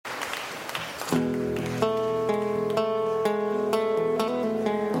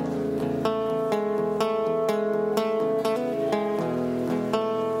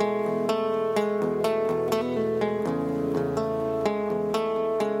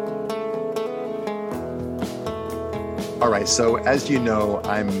All right, so as you know,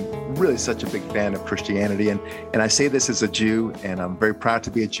 I'm really such a big fan of Christianity, and I say this as a Jew, and I'm very proud to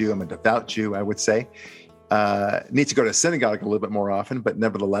be a Jew. I'm a devout Jew, I would say. Need to go to synagogue a little bit more often, but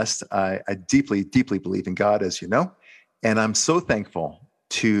nevertheless, I deeply, deeply believe in God, as you know, and I'm so thankful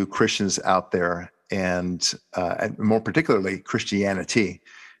to Christians out there, and more particularly Christianity,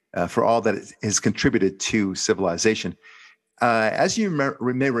 for all that it has contributed to civilization. As you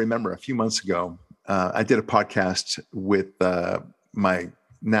may remember, a few months ago, I did a podcast with my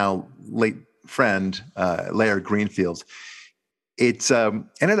now late friend, Laird Greenfield. It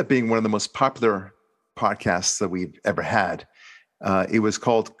ended up being one of the most popular podcasts that we've ever had. It was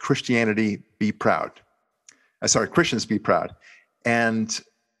called Christianity Be Proud. Christians Be Proud. And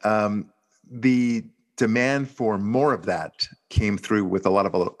the demand for more of that came through with a lot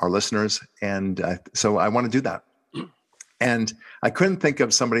of our listeners. And so I want to do that. And I couldn't think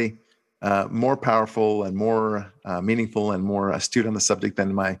of somebody more powerful and more meaningful and more astute on the subject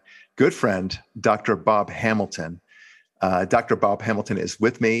than my good friend, Dr. Bob Hamilton. Dr. Bob Hamilton is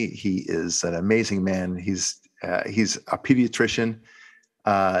with me. He is an amazing man. He's a pediatrician.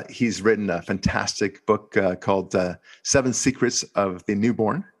 He's written a fantastic book called 7 Secrets of the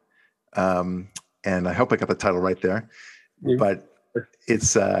Newborn. And I hope I got the title right there. But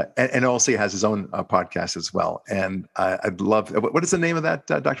it's and also he has his own podcast as well. And I'd love. What is the name of that,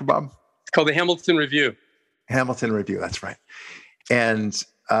 Dr. Bob? It's called the Hamilton Review. Hamilton Review. That's right. And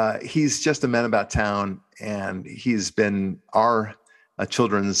he's just a man about town, and he's been our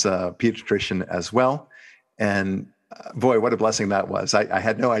children's pediatrician as well. And boy, what a blessing that was! I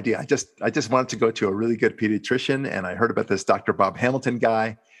had no idea. I just wanted to go to a really good pediatrician, and I heard about this Dr. Bob Hamilton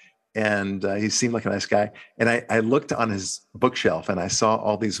guy. And he seemed like a nice guy. And I looked on his bookshelf and I saw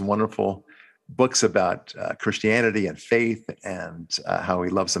all these wonderful books about Christianity and faith and how he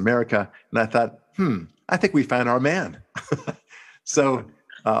loves America. And I thought, I think we found our man. So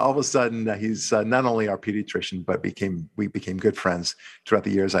all of a sudden, he's not only our pediatrician, but we became good friends throughout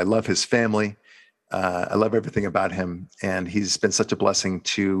the years. I love his family. I love everything about him. And he's been such a blessing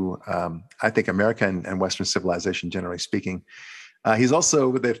to, I think, America and Western civilization, generally speaking. He's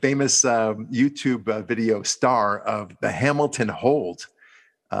also the famous YouTube video star of the Hamilton Hold.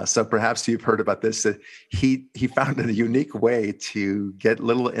 So perhaps you've heard about this. He found a unique way to get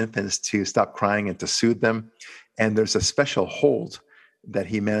little infants to stop crying and to soothe them. And there's a special hold that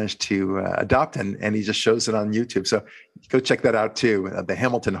he managed to adopt, and he just shows it on YouTube. So go check that out too. The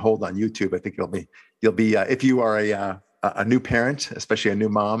Hamilton Hold on YouTube. I think you'll be if you are a new parent, especially a new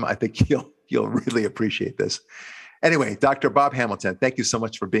mom, I think you'll really appreciate this. Anyway, Dr. Bob Hamilton, thank you so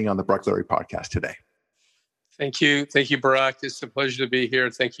much for being on the Barak Lurie podcast today. Thank you. Thank you, Barak. It's a pleasure to be here.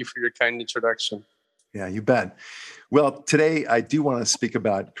 Thank you for your kind introduction. Yeah, you bet. Well, today I do want to speak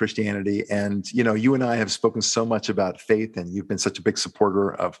about Christianity. And, you and I have spoken so much about faith, and you've been such a big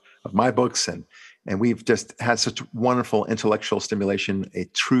supporter of my books. And we've just had such wonderful intellectual stimulation, a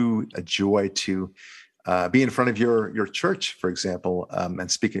joy to be in front of your church, for example, and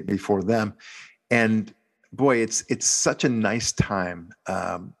speak before them. And boy, it's such a nice time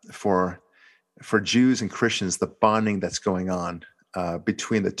for Jews and Christians, the bonding that's going on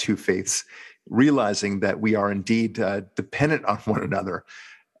between the two faiths, realizing that we are indeed dependent on one another.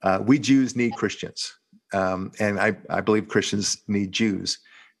 We Jews need Christians, and I believe Christians need Jews.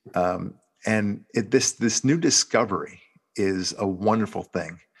 And this new discovery is a wonderful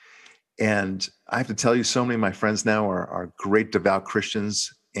thing. And I have to tell you, so many of my friends now are great devout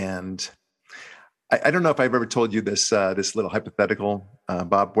Christians, and I don't know if I've ever told you this little hypothetical,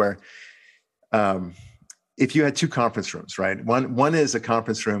 Bob, where if you had 2 conference rooms, right? One is a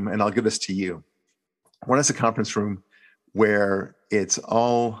conference room, and I'll give this to you. One is a conference room where it's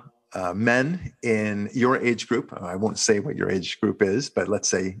all men in your age group. I won't say what your age group is, but let's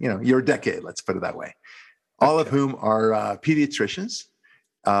say, your decade, let's put it that way. All of whom are pediatricians,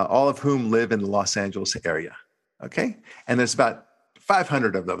 all of whom live in the Los Angeles area, okay? And there's about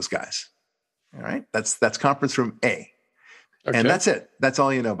 500 of those guys. All right, that's conference room A, okay. And that's it. That's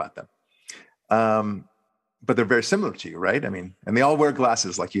all you know about them. But they're very similar to you, right? I mean, and they all wear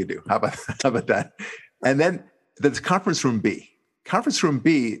glasses like you do. How about that? And then there's conference room B. Conference room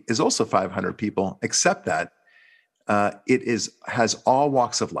B is also 500 people, except that it has all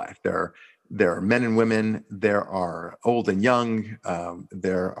walks of life. There are men and women. There are old and young.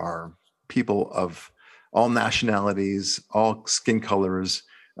 There are people of all nationalities, all skin colors.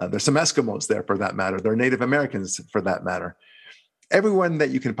 There's some Eskimos there for that matter. There are Native Americans for that matter. Everyone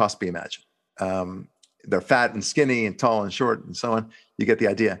that you can possibly imagine. They're fat and skinny and tall and short and so on. You get the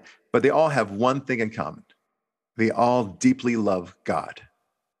idea. But they all have one thing in common. They all deeply love God.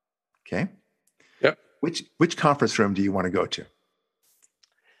 Okay? Yep. which conference room do you want to go to?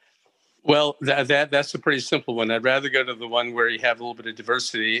 Well, that's a pretty simple one. I'd rather go to the one where you have a little bit of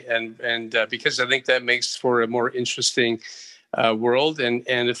diversity, and because I think that makes for a more interesting world. And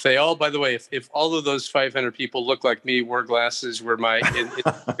if they all, by the way, if all of those 500 people look like me, wore glasses, were in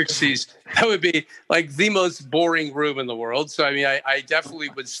 60s, that would be like the most boring room in the world. So I mean, I definitely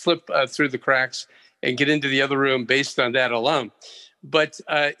would slip through the cracks and get into the other room based on that alone. But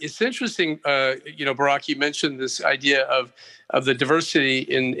it's interesting, Barak, you mentioned this idea of the diversity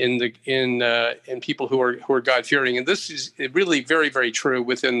in people who are God fearing, and this is really very, very true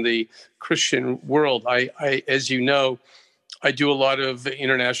within the Christian world. I as you know, I do a lot of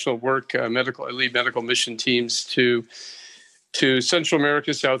international work. I lead medical mission teams to Central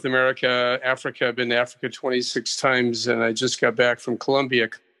America, South America, Africa. I've been to Africa 26 times, and I just got back from Colombia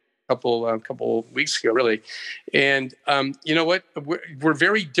a couple weeks ago, really. And you know what? We're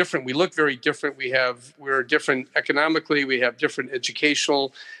very different. We look very different. We're different economically. We have different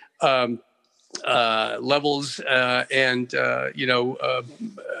educational levels, and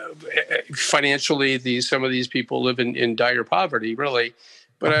financially, some of these people live in dire poverty, really.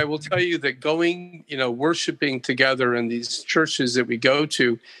 But I will tell you that going, worshiping together in these churches that we go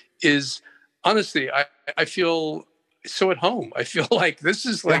to is honestly, I feel so at home. I feel like this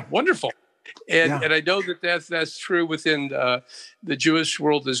is wonderful. And I know that's true within the Jewish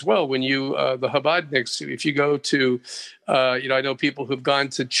world as well. When the Chabadniks, if you go to, I know people who've gone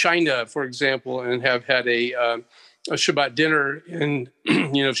to China, for example, and have had a Shabbat dinner in,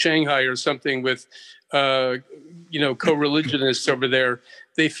 Shanghai or something with, co-religionists over there.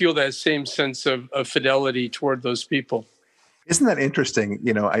 They feel that same sense of fidelity toward those people. Isn't that interesting?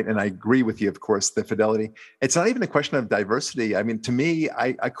 And I agree with you, of course, the fidelity. It's not even a question of diversity. I mean, to me,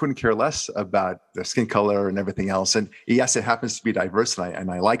 I couldn't care less about the skin color and everything else. And yes, it happens to be diverse,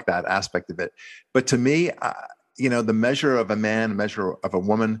 and I like that aspect of it. But to me, the measure of a man, the measure of a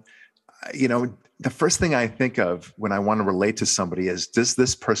woman, the first thing I think of when I want to relate to somebody is, does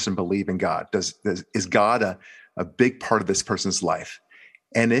this person believe in God? Is God a big part of this person's life?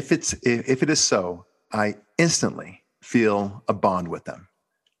 And if it is so, I instantly feel a bond with them.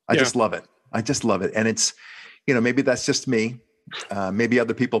 I just love it. And it's, maybe that's just me. Maybe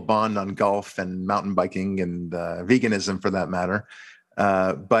other people bond on golf and mountain biking and veganism for that matter.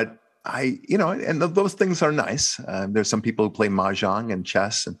 But and those things are nice. There's some people who play mahjong and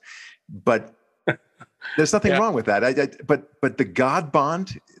chess, but there's nothing wrong with that. But the God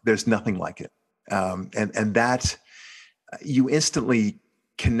bond, there's nothing like it. And that you instantly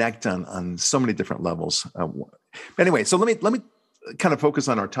connect on so many different levels. Anyway, so let me kind of focus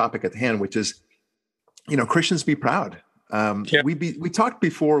on our topic at hand, which is, Christians be proud. We talked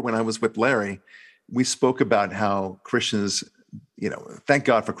before when I was with Larry. We spoke about how Christians, thank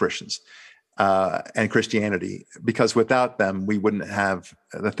God for Christians and Christianity, because without them, we wouldn't have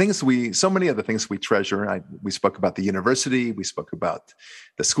so many of the things we treasure. We spoke about the university, we spoke about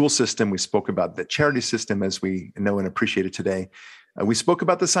the school system, we spoke about the charity system as we know and appreciate it today. We spoke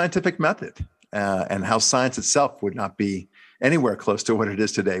about the scientific method and how science itself would not be anywhere close to what it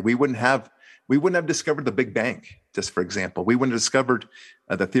is today. We wouldn't have discovered the Big Bang, just for example. We wouldn't have discovered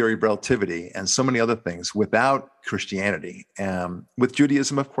the theory of relativity and so many other things without Christianity. With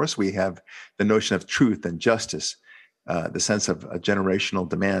Judaism, of course, we have the notion of truth and justice, the sense of generational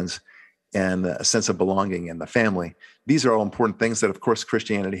demands, and a sense of belonging in the family. These are all important things that, of course,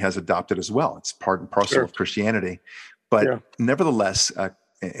 Christianity has adopted as well. It's part and parcel of Christianity. But nevertheless,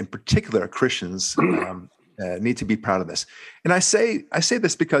 in particular, Christians need to be proud of this. And I say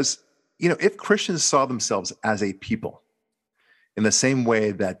this because, if Christians saw themselves as a people in the same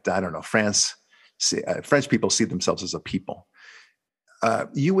way that, French people see themselves as a people,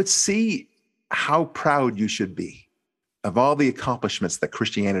 you would see how proud you should be of all the accomplishments that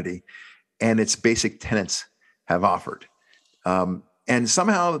Christianity and its basic tenets have offered. And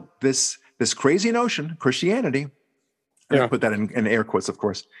somehow this crazy notion, Christianity, I put that in air quotes, of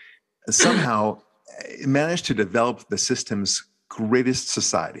course, somehow managed to develop the system's greatest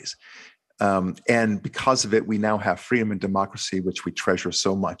societies. And because of it, we now have freedom and democracy, which we treasure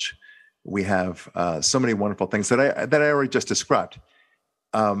so much. We have so many wonderful things that I already just described.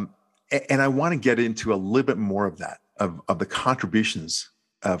 And I want to get into a little bit more of that, of the contributions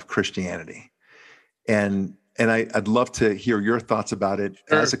of Christianity. And I'd love to hear your thoughts about it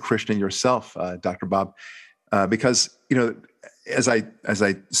as a Christian yourself, Dr. Bob. Because, as I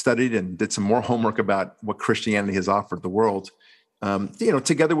studied and did some more homework about what Christianity has offered the world,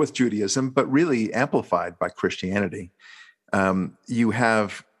 together with Judaism, but really amplified by Christianity, you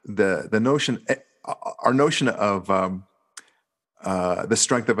have the notion, our notion of the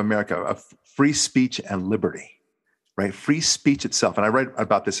strength of America, of free speech and liberty, right? Free speech itself. And I write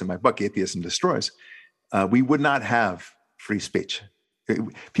about this in my book, Atheism Destroys. We would not have free speech.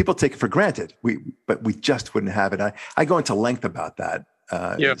 People take it for granted, but we just wouldn't have it. I go into length about that.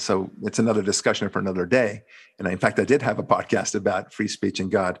 So it's another discussion for another day. And in fact, I did have a podcast about free speech and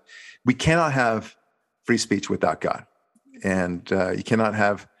God. We cannot have free speech without God. And you cannot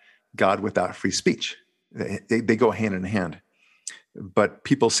have God without free speech. They go hand in hand. But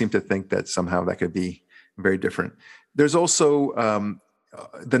people seem to think that somehow that could be very different. There's also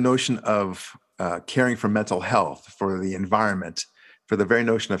the notion of caring for mental health, for the environment, for the very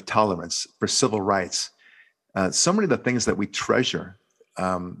notion of tolerance, for civil rights. So many of the things that we treasure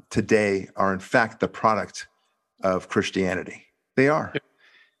today are in fact the product of Christianity. They are.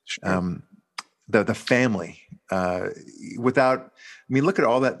 Sure. The family, look at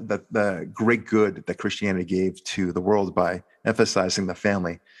all the great good that Christianity gave to the world by emphasizing the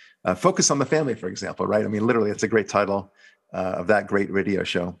family. Focus on the Family, for example, right? I mean, literally, it's a great title of that great radio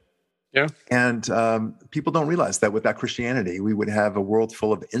show. Yeah. And people don't realize that without Christianity, we would have a world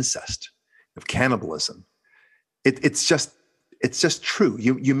full of incest, of cannibalism. It's just true.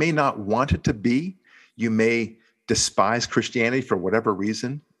 You may not want it to be. You may despise Christianity for whatever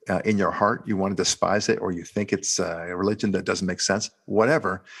reason. In your heart, you want to despise it, or you think it's a religion that doesn't make sense,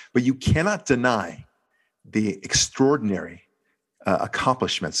 whatever. But you cannot deny the extraordinary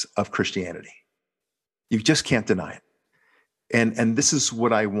accomplishments of Christianity. You just can't deny it. And this is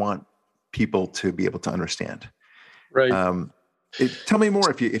what I want people to be able to understand. Right. Tell me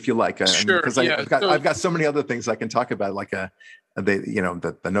more if you like. Sure. Because I've got so many other things I can talk about, like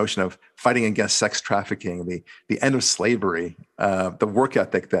the notion of fighting against sex trafficking, the end of slavery, the work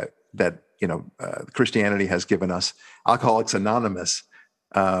ethic that Christianity has given us, Alcoholics Anonymous,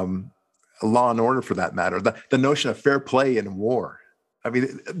 Law and Order for that matter, the notion of fair play in war. I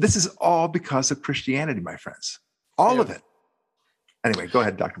mean, this is all because of Christianity, my friends. All of it. Anyway, go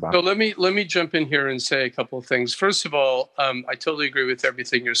ahead, Dr. Bob. So let me jump in here and say a couple of things. First of all, I totally agree with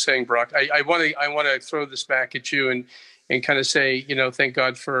everything you're saying, Brock. I want to throw this back at you and kind of say, thank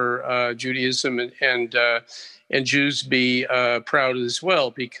God for Judaism and Jews be proud as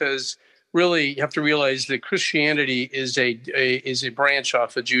well, because really you have to realize that Christianity is a branch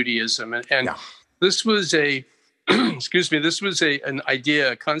off of Judaism, and this was an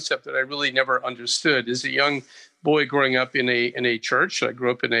idea, a concept that I really never understood as a young boy growing up in a church. I grew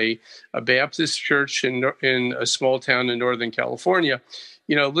up in a Baptist church in a small town in Northern California.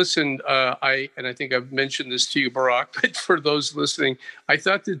 I think I've mentioned this to you, Barack, but for those listening, I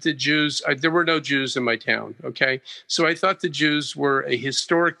thought that the Jews, there were no Jews in my town. Okay. So I thought the Jews were a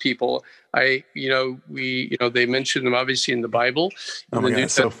historic people. They mentioned them obviously in the Bible. Oh my God,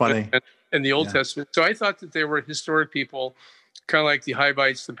 that's so funny. And the Old Testament. So I thought that they were historic people, kind of like the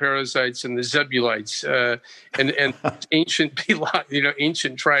Hivites, the Perizzites, and the Zebulites, and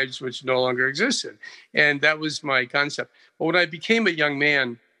ancient tribes which no longer existed. And that was my concept. But when I became a young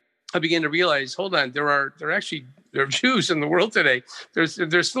man, I began to realize, hold on, there are Jews in the world today.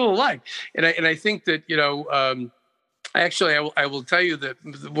 They're still alive, and I think that I will tell you that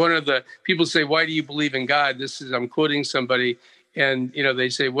one of the people say, "Why do you believe in God?" I'm quoting somebody. And they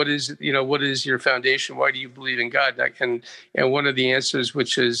say, what is your foundation? Why do you believe in God? And one of the answers,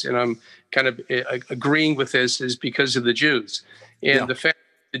 which is, and I'm kind of agreeing with this, is because of the Jews, and the fact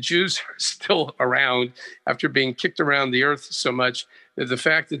that the Jews are still around after being kicked around the earth so much. The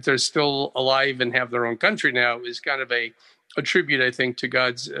fact that they're still alive and have their own country now is kind of a tribute, I think, to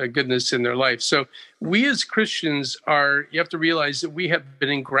God's goodness in their life. So we as Christians you have to realize that we have been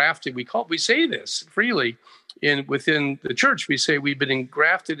engrafted. We say this freely. Within the church, we say we've been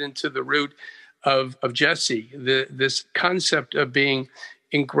engrafted into the root of Jesse, this concept of being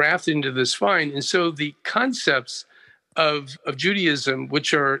engrafted into this vine. And so the concepts of Judaism,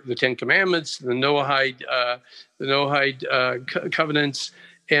 which are the Ten Commandments, the Noahide covenants,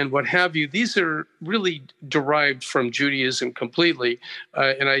 and what have you, these are really derived from Judaism completely.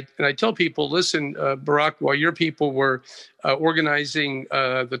 And I tell people, listen, Barack, while your people were organizing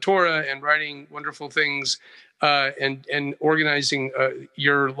the Torah and writing wonderful things and organizing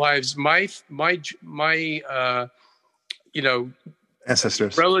your lives, my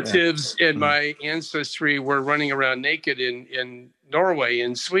ancestors, relatives and my ancestry were running around naked in Norway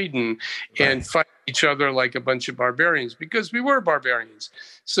and Sweden and fighting each other like a bunch of barbarians, because we were barbarians.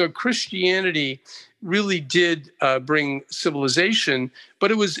 So Christianity really did bring civilization,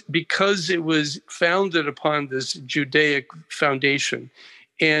 but it was because it was founded upon this Judaic foundation.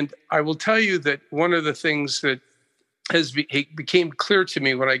 And I will tell you that one of the things that became clear to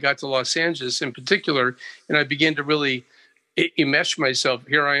me when I got to Los Angeles in particular, and I began to really enmesh myself.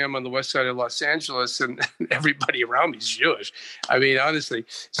 Here I am on the west side of Los Angeles, and everybody around me is Jewish. I mean, honestly.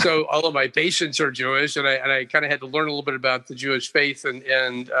 So all of my patients are Jewish, and I kind of had to learn a little bit about the Jewish faith and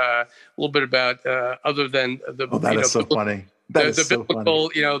a little bit about other than the that is so funny. That is the so biblical,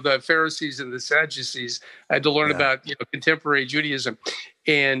 funny. The Pharisees and the Sadducees. I had to learn about contemporary Judaism,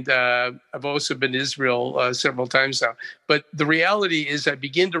 and I've also been to Israel several times now. But the reality is, I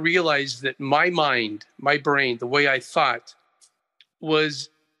begin to realize that my mind, my brain, the way I thought, was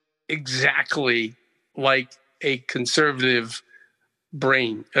exactly like a conservative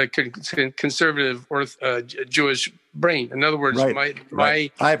brain, a conservative or Jewish brain. In other words,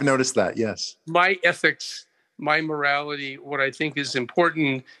 I've noticed that. Yes, my ethics, my morality, what I think is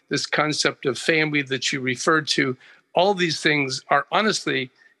important, this concept of family that you referred to, all these things are honestly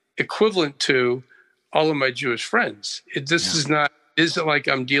equivalent to all of my Jewish friends. Isn't like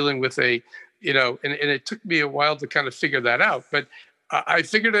I'm dealing with and it took me a while to kind of figure that out, but I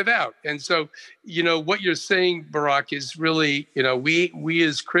figured it out. And so, what you're saying, Barak, is really, we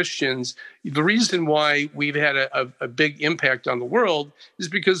as Christians, the reason why we've had a big impact on the world is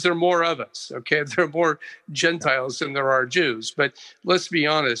because there are more of us, okay? There are more Gentiles than there are Jews. But let's be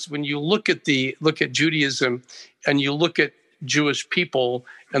honest, when you look at Judaism and you look at Jewish people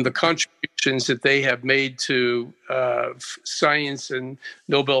and the contributions that they have made to science and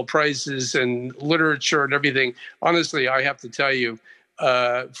Nobel Prizes and literature and everything, honestly, I have to tell you,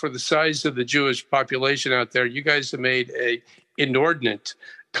 for the size of the Jewish population out there, you guys have made an inordinate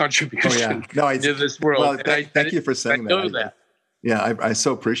contribution to this world. Well, thank you for saying that. I know that. I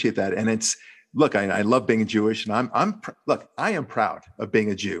so appreciate that. And it's, look, I love being Jewish, and I am proud of being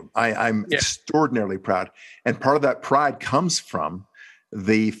a Jew. I'm extraordinarily proud. And part of that pride comes from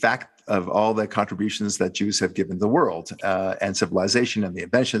the fact of all the contributions that Jews have given the world and civilization, and the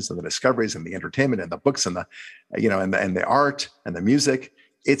inventions and the discoveries and the entertainment and the books and the, and the art and the music.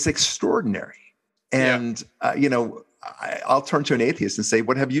 It's extraordinary. And, I'll turn to an atheist and say,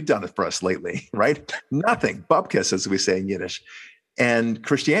 what have you done for us lately? Right? Nothing. Bubkas, as we say in Yiddish. And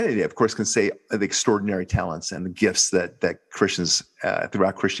Christianity, of course, can say the extraordinary talents and the gifts that Christians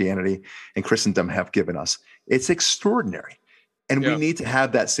throughout Christianity and Christendom have given us. It's extraordinary. And we need to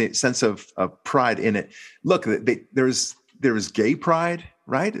have that sense of pride in it. Look, there's gay pride,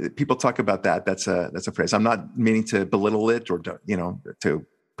 right? People talk about that. That's a phrase. I'm not meaning to belittle it or to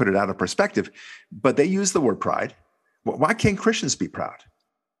put it out of perspective, but they use the word pride. Why can't Christians be proud?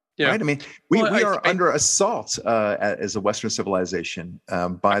 Yeah. Right? I mean, we are under assault as a Western civilization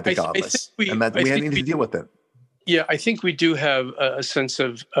by the godless, and that we need to deal with it. Yeah, I think we do have a sense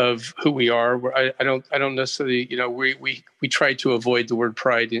of who we are. I don't necessarily, we try to avoid the word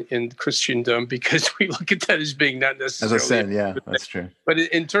pride in Christendom because we look at that as being not necessarily. As I said, yeah, that's true. But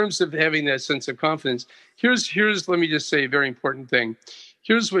in terms of having that sense of confidence, here's let me just say a very important thing.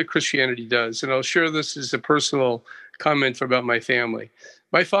 Here's what Christianity does, and I'll share this as a personal comment about my family.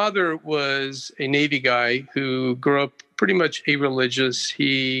 My father was a Navy guy who grew up pretty much irreligious.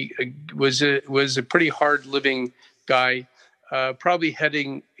 He was a pretty hard living guy, probably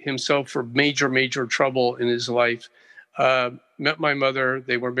heading himself for major trouble in his life. Met my mother.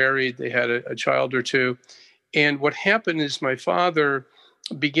 They were married. They had a child or two. And what happened is my father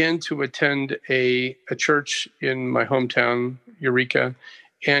began to attend a church in my hometown, Eureka.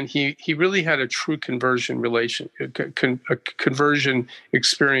 And he really had a true conversion conversion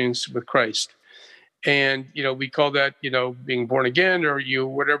experience with Christ. And, we call that, being born again, or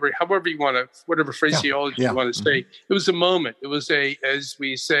however you want to, whatever phraseology you want to say. It was a moment. It was as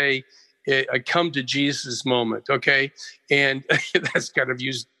we say, a come to Jesus moment. Okay. And that's kind of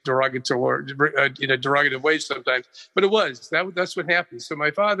used derogatory, in a derogative way sometimes, but that's what happened. So my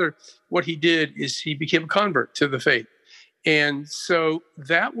father, what he did is he became a convert to the faith. And so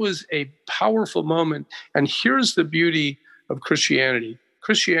that was a powerful moment. And here's the beauty of Christianity.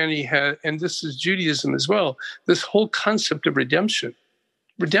 Christianity had, and this is Judaism as well, this whole concept of redemption.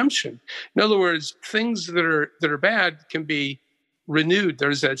 In other words, things that are bad can be renewed.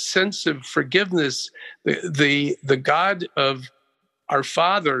 There's that sense of forgiveness. The God of our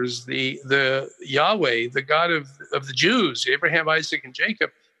fathers, the Yahweh, the God of the Jews, Abraham, Isaac, and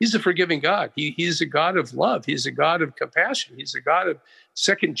Jacob, he's a forgiving God. He's a God of love. He's a God of compassion. He's a God of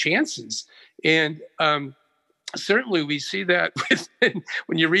second chances. And certainly we see that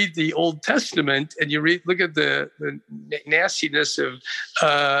when you read the Old Testament and you look at the nastiness of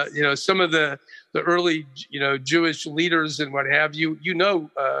some of the early Jewish leaders and what have you.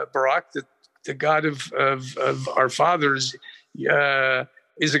 Barak, that the God of our fathers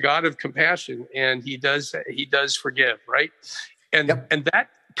is a God of compassion, and he does forgive, right? And that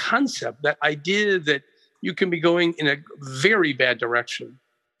concept, that idea that you can be going in a very bad direction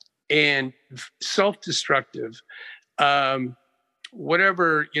and self-destructive.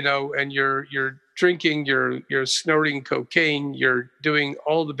 Whatever, and you're drinking, you're snorting cocaine, you're doing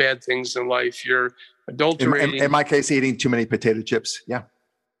all the bad things in life, you're adulterating. In my case, eating too many potato chips. Yeah.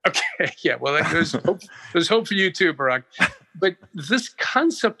 Okay. Yeah. Well, there's hope for you too, Barak. But this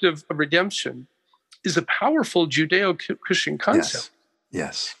concept of redemption is a powerful Judeo-Christian concept.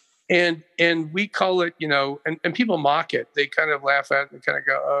 Yes. And we call it, and people mock it. They kind of laugh at it and kind of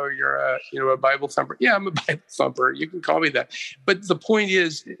go, "Oh, you're a Bible thumper." Yeah, I'm a Bible thumper. You can call me that. But the point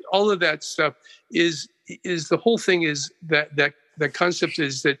is, all of that stuff is the whole thing is that concept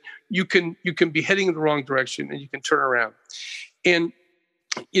is that you can be heading in the wrong direction and you can turn around. And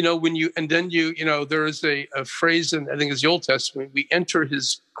there is a phrase in, I think it's the Old Testament, we enter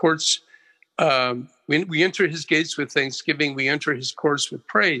his courts. We enter his gates with thanksgiving. We enter his courts with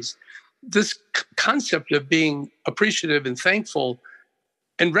praise. This concept of being appreciative and thankful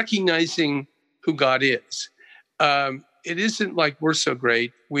and recognizing who God is. It isn't like we're so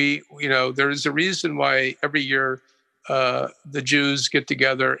great. There is a reason why every year the Jews get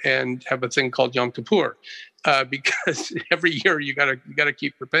together and have a thing called Yom Kippur, because every year you gotta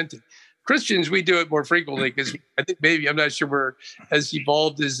keep repenting. Christians, we do it more frequently because I think I'm not sure we're as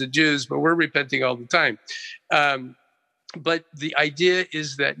evolved as the Jews, but we're repenting all the time. But the idea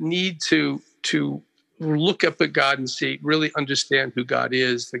is that need to look up at God and really understand who God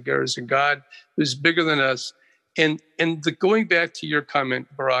is, that there is a God who's bigger than us. And going back to your comment,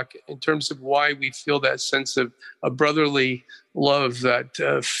 Barak, in terms of why we feel that sense of a brotherly love, that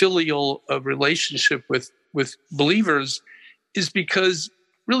filial relationship with believers, is because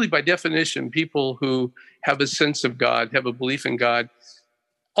really, by definition, people who have a sense of God, have a belief in God,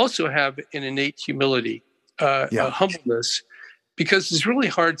 also have an innate humility, a humbleness, because it's really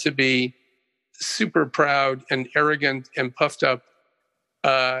hard to be super proud and arrogant and puffed up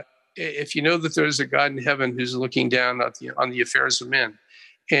if you know that there's a God in heaven who's looking down on the affairs of men.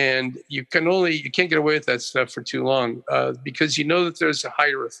 And you can't get away with that stuff for too long because you know that there's a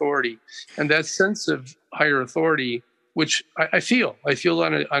higher authority. And that sense of higher authority, which I feel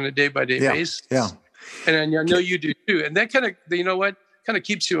on a day-by-day basis. Yeah. And I know you do too. And that kind of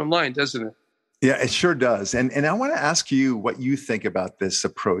keeps you in line, doesn't it? Yeah, it sure does. And I want to ask you what you think about this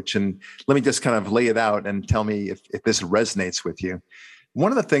approach. And let me just kind of lay it out and tell me if this resonates with you. One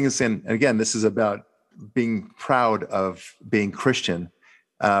of the things, and again, this is about being proud of being Christian,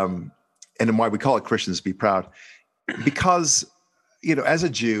 and why we call it Christians be proud, because, as a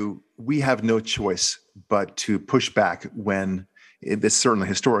Jew, we have no choice but to push back when, it's certainly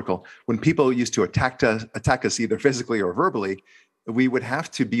historical, when people used to attack us either physically or verbally, we would have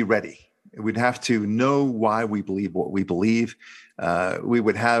to be ready. We'd have to know why we believe what we believe. We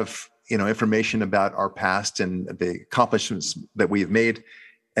would have, information about our past and the accomplishments that we have made,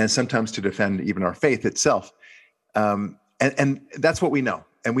 and sometimes to defend even our faith itself. And that's what we know.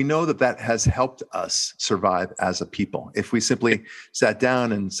 And we know that has helped us survive as a people. If we simply sat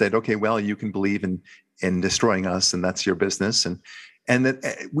down and said, okay, well, you can believe in destroying us, and that's your business. And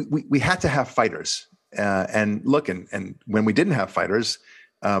that we had to have fighters. And look, and when we didn't have fighters,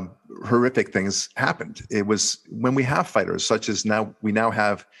 horrific things happened. It was when we have fighters, such as we now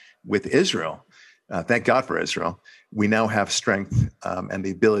have with Israel. Thank God for Israel. We now have strength and the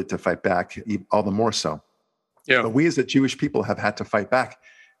ability to fight back, all the more so. Yeah. But we as a Jewish people have had to fight back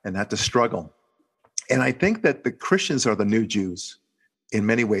and had to struggle. And I think that the Christians are the new Jews in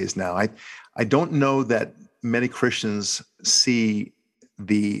many ways now. I don't know that many Christians see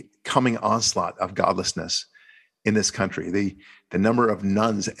the coming onslaught of godlessness in this country. The number of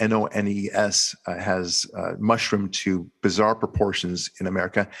nuns, N-O-N-E-S, has mushroomed to bizarre proportions in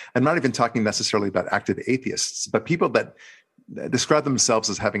America. I'm not even talking necessarily about active atheists, but people that describe themselves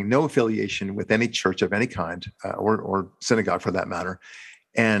as having no affiliation with any church of any kind, or synagogue for that matter,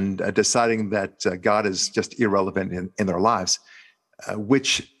 and deciding that God is just irrelevant in their lives,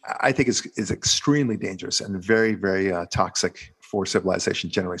 which I think is extremely dangerous and very, very toxic for civilization,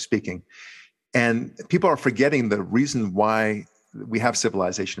 generally speaking. And people are forgetting the reason why we have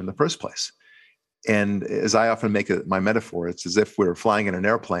civilization in the first place. And as I often make it my metaphor, it's as if we're flying in an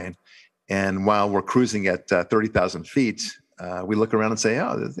airplane, and while we're cruising at 30,000 feet, we look around and say,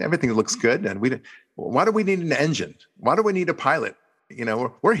 "Oh, everything looks good." And why do we need an engine? Why do we need a pilot?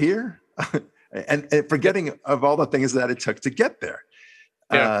 We're here, and forgetting of all the things that it took to get there.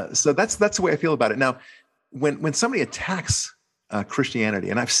 Yeah. So that's the way I feel about it. Now, when somebody attacks Christianity,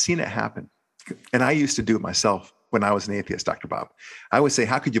 and I've seen it happen, and I used to do it myself when I was an atheist, Dr. Bob. I would say,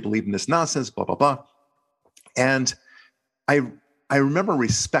 how could you believe in this nonsense, blah, blah, blah. And I remember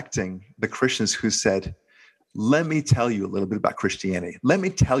respecting the Christians who said, let me tell you a little bit about Christianity. Let me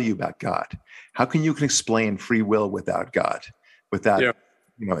tell you about God. How can you explain free will without God, without, Yeah.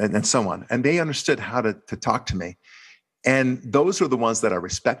 and so on. And they understood how to talk to me. And those are the ones that I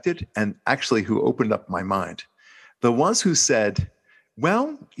respected and actually who opened up my mind. The ones who said,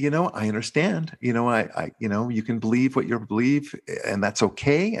 well, I understand, you can believe what you believe and that's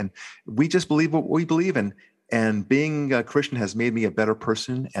okay. And we just believe what we believe in. And being a Christian has made me a better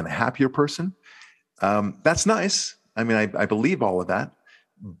person and a happier person. That's nice. I mean, I believe all of that,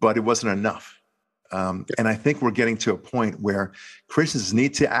 but it wasn't enough. And I think we're getting to a point where Christians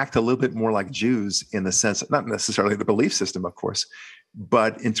need to act a little bit more like Jews in the sense, not necessarily the belief system, of course,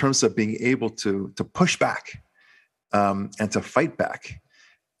 but in terms of being able to push back and to fight back.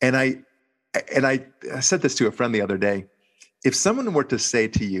 And I said this to a friend the other day. If someone were to say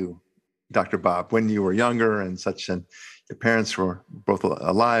to you, Dr. Bob, when you were younger and such, and your parents were both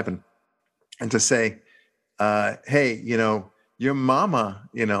alive, and to say, hey, your mama,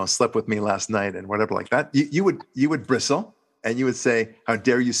 slept with me last night and whatever like that, you would bristle and you would say, how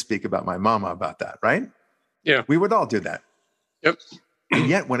dare you speak about my mama about that, right? Yeah. We would all do that. Yep. And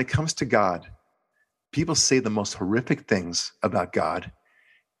yet when it comes to God, people say the most horrific things about God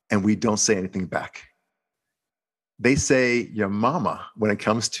and we don't say anything back. They say your mama when it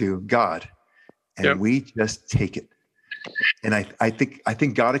comes to God and Yep. we just take it. And I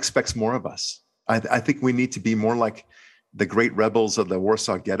think God expects more of us. I think we need to be more like the great rebels of the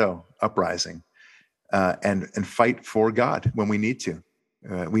Warsaw Ghetto uprising and fight for God when we need to.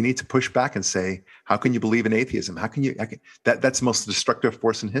 We need to push back and say, how can you believe in atheism? How can you? That's the most destructive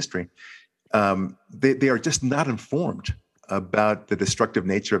force in history. They are just not informed about the destructive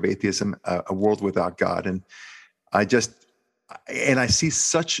nature of atheism, a world without God. And I see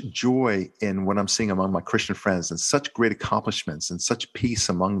such joy in what I'm seeing among my Christian friends and such great accomplishments and such peace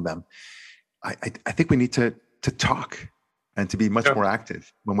among them. I think we need to talk and to be much more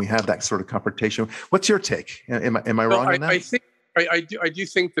active when we have that sort of confrontation. What's your take? Am I wrong on that? I do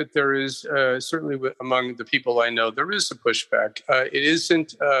think that there is certainly among the people I know there is a pushback. It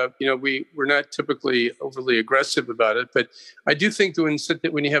isn't we're not typically overly aggressive about it, but I do think that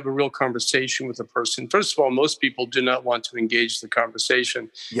when you have a real conversation with a person, first of all, most people do not want to engage the conversation.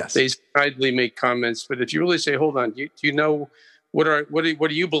 Yes, they snidely make comments, but if you really say, "Hold on, do you know what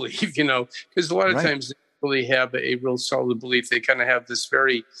do you believe?" Because a lot of times they really have a real solid belief. They kind of have this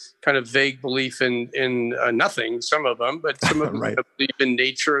very kind of vague belief in nothing, some of them, but some of them believe in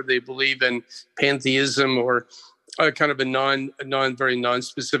nature. They believe in pantheism or kind of a very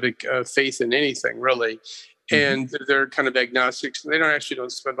non-specific faith in anything, really. Mm-hmm. And they're kind of agnostics. They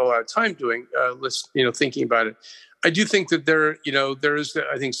don't spend a lot of time doing, thinking about it. I do think that there is,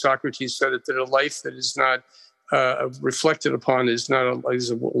 I think Socrates said it, that a life that is not reflected upon is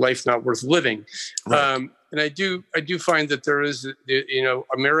a life not worth living. Right. And I do find that there is,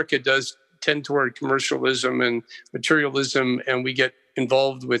 America does tend toward commercialism and materialism, and we get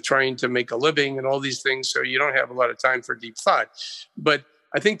involved with trying to make a living and all these things. So you don't have a lot of time for deep thought. But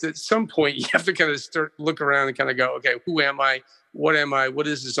I think that at some point you have to kind of look around and kind of go, okay, who am I? What am I? What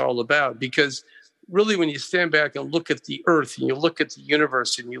is this all about? Because really, when you stand back and look at the earth and you look at the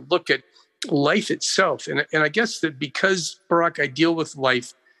universe and you look at life itself. And I guess that because, Barak, I deal with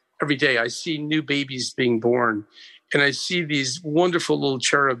life every day. I see new babies being born and I see these wonderful little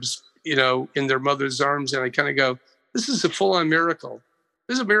cherubs, in their mother's arms. And I kind of go, this is a full-on miracle.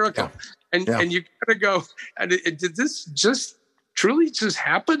 This is a miracle. Yeah. And you kind of go, and did this just truly just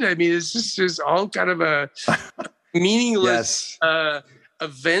happen? I mean, it's just all kind of a meaningless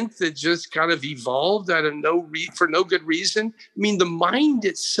event that just kind of evolved out of for no good reason. I mean, the mind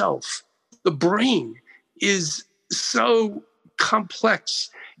itself, the brain is so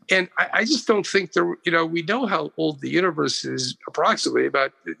complex. And I just don't think we know how old the universe is, approximately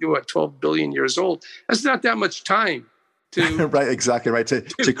about 12 billion years old. That's not that much time to right, exactly right,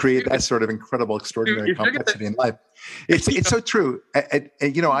 to create that sort of incredible, extraordinary complexity in life. It's so true.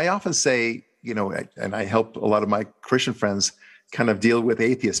 I often say, and I help a lot of my Christian friends kind of deal with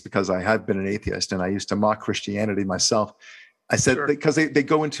atheists because I have been an atheist and I used to mock Christianity myself. I said, because they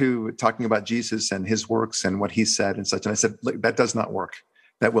go into talking about Jesus and his works and what he said and such. And I said, look, that does not work.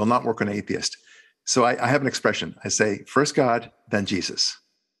 That will not work on an atheist. So I have an expression. I say, first God, then Jesus.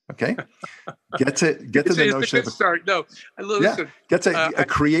 Okay? Get to the notion of start. No, I listen. Get to a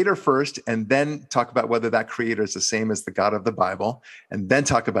creator first, and then talk about whether that creator is the same as the God of the Bible, and then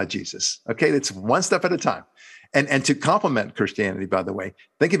talk about Jesus. Okay? It's one step at a time. And to complement Christianity, by the way,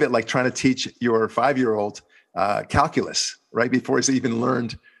 think of it like trying to teach your 5-year-old calculus, right? Before he's even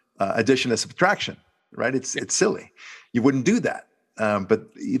learned addition and subtraction, right? It's silly. You wouldn't do that.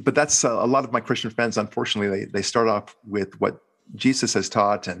 But that's a lot of my Christian friends. Unfortunately, they start off with what Jesus has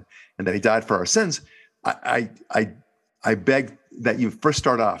taught and that he died for our sins. I beg that you first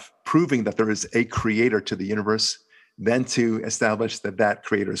start off proving that there is a creator to the universe, then to establish that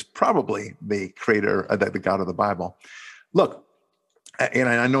creator is probably the creator, the God of the Bible. Look, and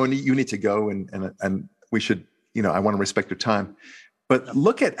I know you need to go, and we should, I want to respect your time, but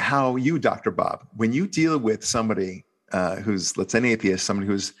look at how you, Dr. Bob, when you deal with somebody who's, let's say, an atheist, somebody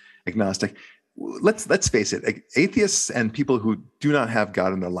who's agnostic, let's face it, atheists and people who do not have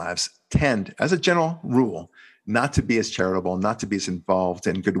God in their lives tend, as a general rule, not to be as charitable, not to be as involved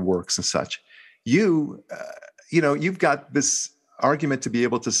in good works and such. You've got this argument to be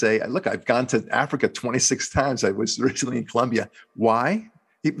able to say, look, I've gone to Africa 26 times. I was originally in Colombia. Why?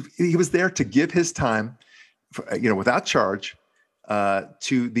 He was there to give his time, without charge,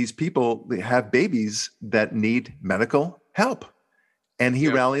 to these people that have babies that need medical help. And he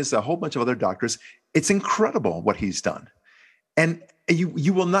rallies a whole bunch of other doctors. It's incredible what he's done. And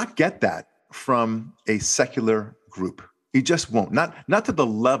you will not get that from a secular group. You just won't. Not to the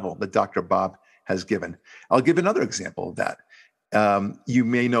level that Dr. Bob has given. I'll give another example of that. You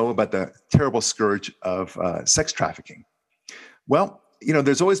may know about the terrible scourge of sex trafficking. Well,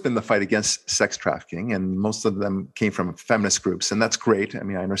 there's always been the fight against sex trafficking, and most of them came from feminist groups, and that's great. I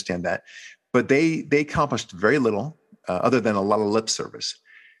mean, I understand that. But they accomplished very little other than a lot of lip service.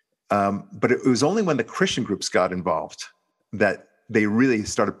 But it was only when the Christian groups got involved that they really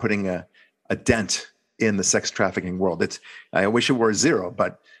started putting a dent in the sex trafficking world. I wish it were zero,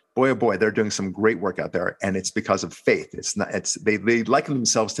 but boy, oh boy, they're doing some great work out there, and it's because of faith. They liken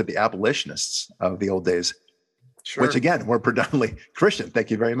themselves to the abolitionists of the old days, which again, were predominantly Christian. Thank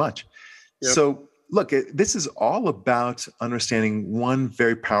you very much. Yep. So look, this is all about understanding one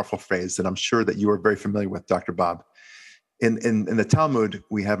very powerful phrase that I'm sure that you are very familiar with, Dr. Bob. In the Talmud,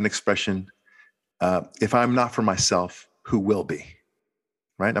 we have an expression, if I'm not for myself, who will be?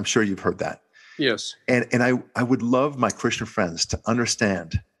 Right? I'm sure you've heard that. Yes. And I would love my Christian friends to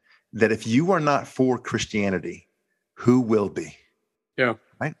understand that if you are not for Christianity, who will be? Yeah.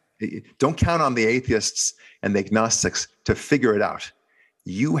 Right? Don't count on the atheists and the agnostics to figure it out.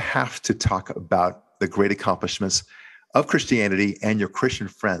 You have to talk about the great accomplishments of Christianity and your Christian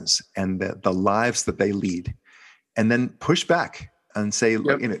friends and the lives that they lead, and then push back and say,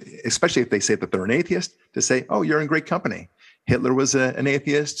 especially if they say that they're an atheist, to say, oh, you're in great company. Hitler was an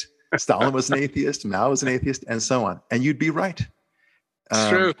atheist. Stalin was an atheist. Mao was an atheist, and so on. And you'd be right. It's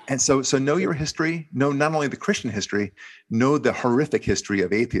true. And so know your history. Know not only the Christian history, know the horrific history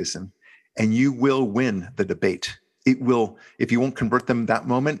of atheism, and you will win the debate. It will, if you won't convert them that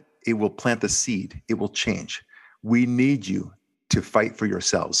moment, it will plant the seed. It will change. We need you to fight for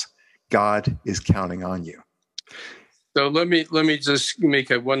yourselves. God is counting on you. So let me just make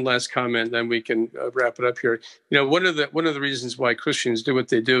one last comment, then we can wrap it up here. One of the reasons why Christians do what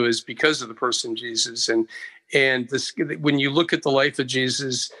they do is because of the person Jesus, and this. When you look at the life of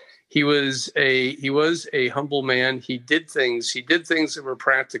Jesus, he was a humble man. He did things that were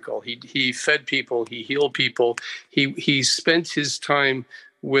practical. He fed people. He healed people. He spent his time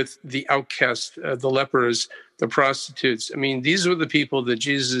with the outcast, the lepers, the prostitutes. I mean, these were the people that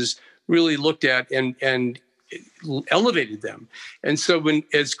Jesus really looked at and elevated them. And so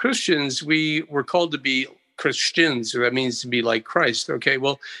as Christians, we were called to be Christians, so that means to be like Christ. Okay,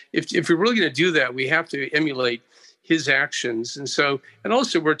 well, if we're really going to do that, we have to emulate his actions. And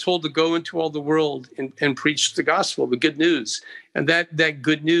also we're told to go into all the world and preach the gospel, the good news. And that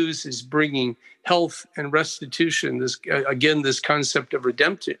good news is bringing health and restitution. This concept of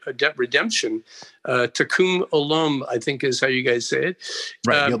redemption, tikkun olam, I think is how you guys say it.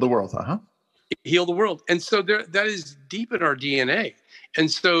 Right, heal the world, Heal the world. And so that is deep in our DNA.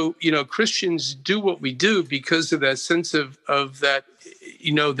 And so, Christians do what we do because of that sense of that,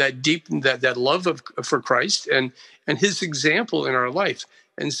 that deep, that love for Christ and his example in our life.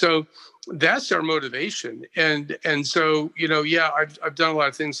 And so that's our motivation. And so, I've done a lot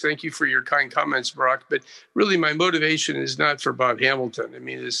of things. Thank you for your kind comments, Barak. But really my motivation is not for Bob Hamilton. I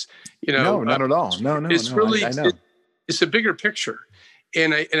mean, no, not at all. No, it's really, I know. It's a bigger picture.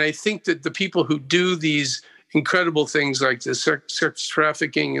 And I think that the people who do these incredible things like the sex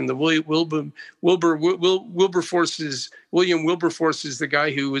trafficking and the William Wilberforce is the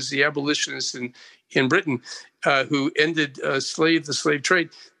guy who was the abolitionist in Britain, who ended the slave trade.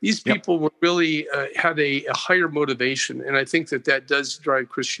 These people were really had a higher motivation, and I think that does drive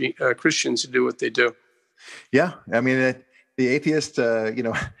Christians to do what they do. Yeah, I mean the atheist,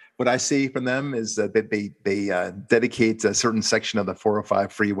 what I see from them is that they dedicate a certain section of the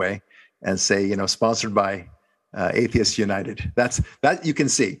 405 freeway and say, sponsored by Atheists United. That you can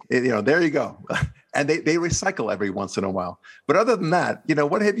see. There you go. And they recycle every once in a while. But other than that,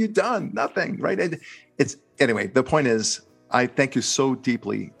 what have you done? Nothing, right? Anyway. The point is, I thank you so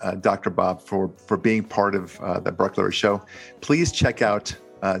deeply, Dr. Bob, for being part of the Brock Lurie Show. Please check out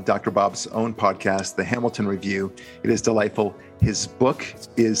Dr. Bob's own podcast, The Hamilton Review. It is delightful. His book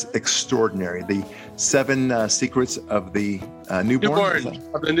is extraordinary. The 7 Secrets of the Newborn.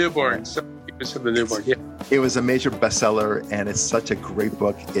 Of the Newborn. 7 Secrets of the Newborn. Yeah. It was a major bestseller, and it's such a great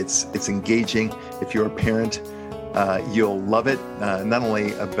book. It's engaging. If you're a parent, you'll love it. Not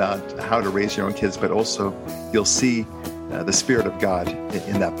only about how to raise your own kids, but also you'll see the Spirit of God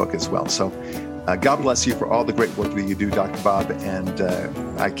in that book as well. So God bless you for all the great work that you do, Dr. Bob. And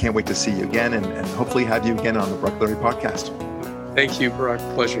I can't wait to see you again and hopefully have you again on the Brock Lurie podcast. Thank you, Brock.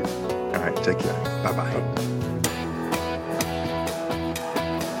 Pleasure. All right. Take care. Bye-bye.